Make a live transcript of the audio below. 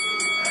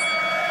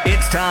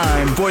It's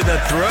time for the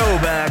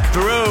Throwback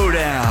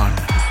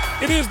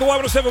Throwdown. It is the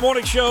Y107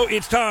 Morning Show.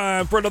 It's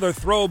time for another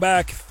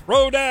Throwback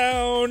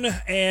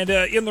Throwdown. And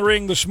in the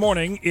ring this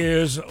morning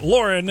is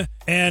Lauren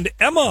and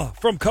Emma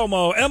from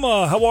Como.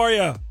 Emma, how are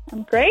you?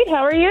 I'm great. How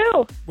are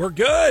you? We're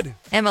good.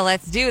 Emma,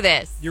 let's do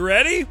this. You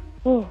ready?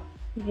 Ooh,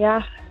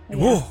 yeah.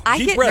 Ooh, I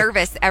deep get breath.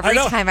 nervous every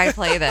time I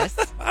play this.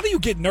 How do you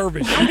get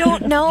nervous? I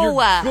don't know.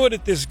 You're good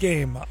at this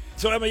game.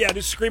 So, Emma,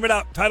 just scream it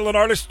out. Title and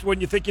artist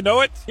when you think you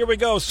know it. Here we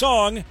go.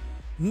 Song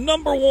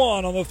number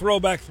 1 on the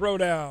Throwback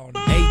Throwdown.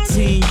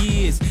 18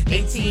 years.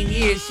 18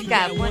 years, she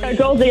got one.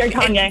 Gold Digger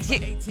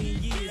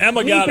Kanye.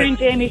 Emma got Featuring it.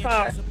 Jamie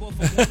Foxx.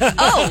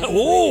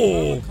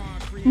 Oh, Ooh.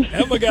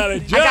 Emma got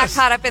it. I got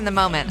caught up in the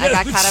moment. I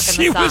got caught up in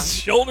She the song. was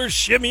shoulders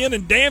shimmying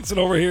and dancing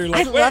over here. I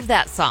Like, love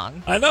that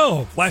song. I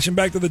know. Flashing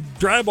back to the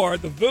dry bar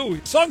at the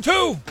VU. Song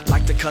 2.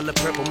 Like the color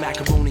purple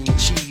macaroni and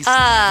cheese.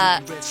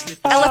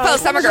 LFO,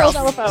 Summer Girls.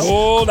 LFO.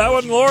 Oh, that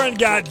one Lauren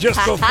got just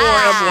before.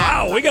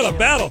 Wow, we got a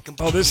battle.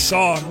 Oh, this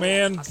song,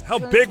 man. How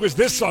big was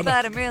this song?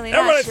 But I'm really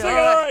Everybody not sing sure. it.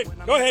 All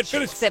right. Go ahead,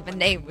 finish. Said my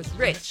name was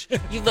Rich.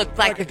 You looked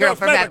like the girl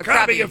from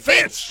Abercrombie and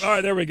Fitch. All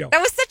right, there we go.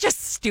 That was such a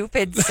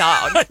stupid song.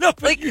 I know,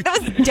 but Like, that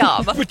was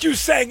dumb. But you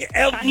sang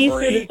Chinese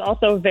food every... is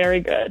also very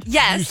good. You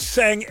Yes.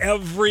 sang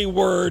every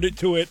word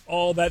to it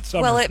all that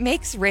summer. Well, it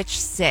makes Rich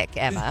sick,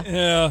 Emma.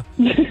 Yeah.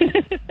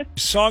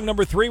 Song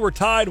number 3, we're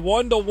tied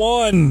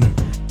 1-1.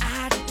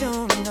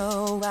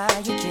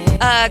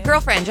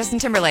 Girlfriend, Justin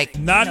Timberlake.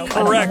 Not Nope, I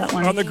don't know correct that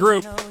one. on the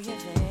group.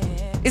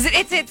 Is it?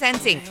 It's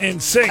NSYNC. In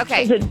sync.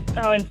 Okay. Is it?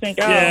 Oh, in sync.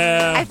 Oh.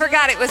 Yeah. I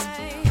forgot it was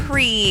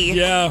pre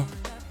Yeah.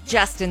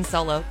 Justin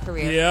solo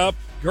career. Yep.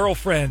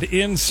 Girlfriend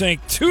in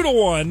sync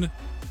 2-1.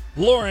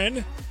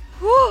 Lauren.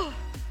 Whew.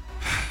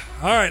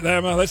 All right,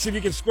 Emma, let's see if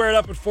you can square it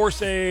up and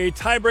force a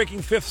tie-breaking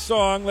 5th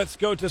song. Let's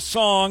go to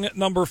song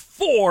number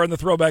 4 in the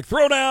Throwback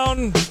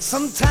Throwdown.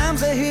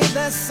 Sometimes I hear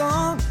that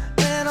song.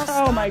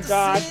 Oh my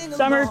gosh.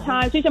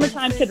 Summertime. See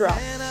Summertime, Kid Rock.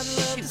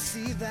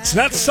 It's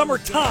not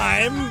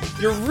Summertime.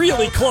 You're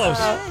really close.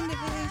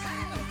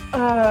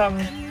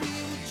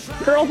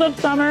 Girls of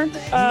Summer.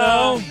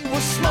 No.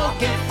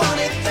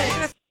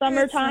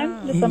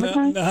 Summertime. Is it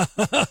Summertime? No.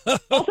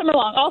 All summer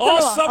long. All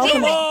All summer long. summer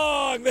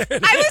long. There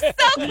it I is. was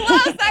so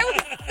close. I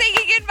was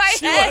singing in my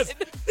She head.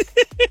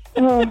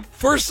 was.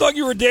 First song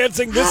you were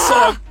dancing, this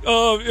song,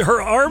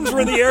 her arms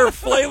were in the air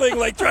flailing,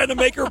 like trying to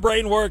make her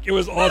brain work. It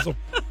was awesome.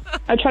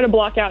 I try to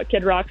block out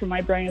Kid Rock from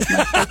my brain as much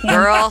as I can.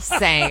 Girl,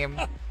 same.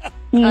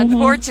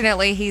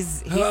 Unfortunately,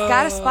 he's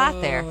got a spot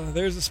there.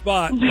 There's a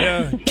spot.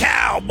 Yeah.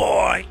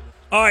 Cowboy.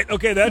 All right,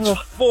 okay, that's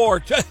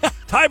 4.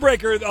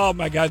 Tiebreaker. Oh,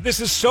 my God. This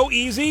is so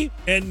easy.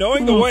 And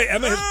knowing the way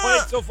Emma has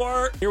played so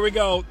far, here we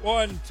go.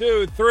 1,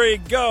 2, 3,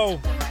 go.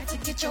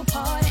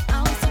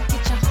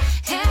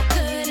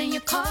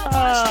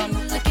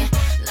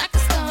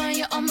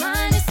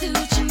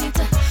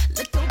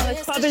 The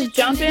club is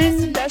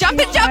jumping.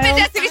 Jumpin',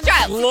 Destiny's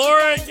Child.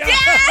 Lauren.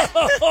 Yes!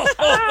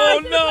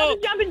 Oh, no.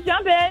 Jumping.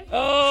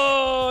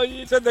 Oh,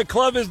 you said the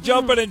club is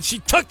jumping, and she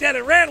took that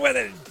and ran with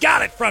it and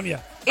got it from you.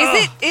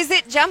 Is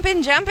it Jumpin',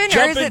 or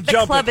is it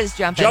The Club is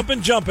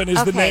Jumpin'? Jumpin'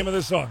 is the Okay. name of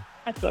the song.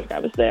 I feel like I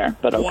was there,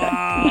 but okay.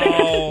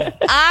 Wow.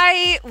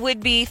 I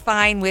would be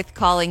fine with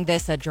calling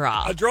this a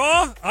draw. A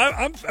draw?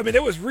 I mean,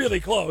 it was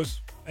really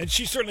close, and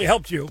she certainly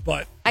helped you,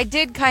 but I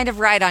did kind of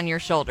ride on your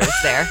shoulders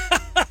there.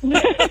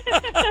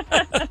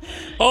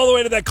 all the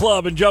way to that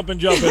club and jumping.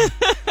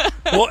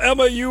 Well,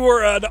 Emma, you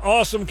were an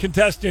awesome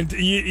contestant,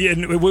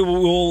 and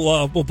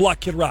we'll block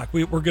Kid Rock.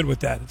 We're good with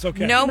that. It's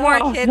okay. No more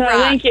Kid no, Rock.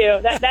 Thank you.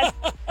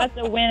 That's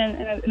a win in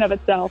and of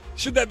itself.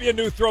 Should that be a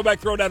new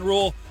Throwback Throwdown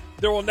rule?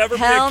 There will never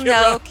Hell be a Kid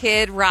no, Rock.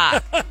 Kid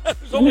Rock.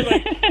 There's only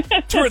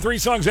like 2 or 3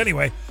 songs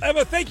anyway.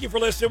 Emma, thank you for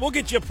listening. We'll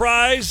get you a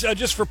prize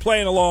just for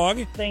playing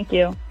along. Thank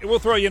you. We'll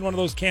throw you in one of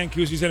those canned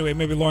koozies anyway.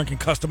 Maybe Lauren can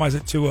customize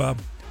it to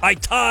I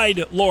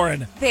tied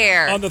Lauren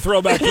There. on the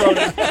Throwback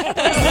Throwdown.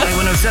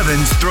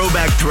 Y107's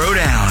Throwback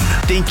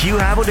Throwdown. Think you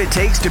have what it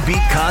takes to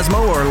beat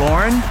Cosmo or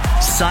Lauren?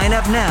 Sign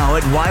up now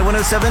at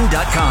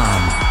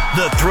Y107.com.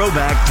 The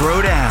Throwback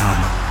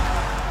Throwdown.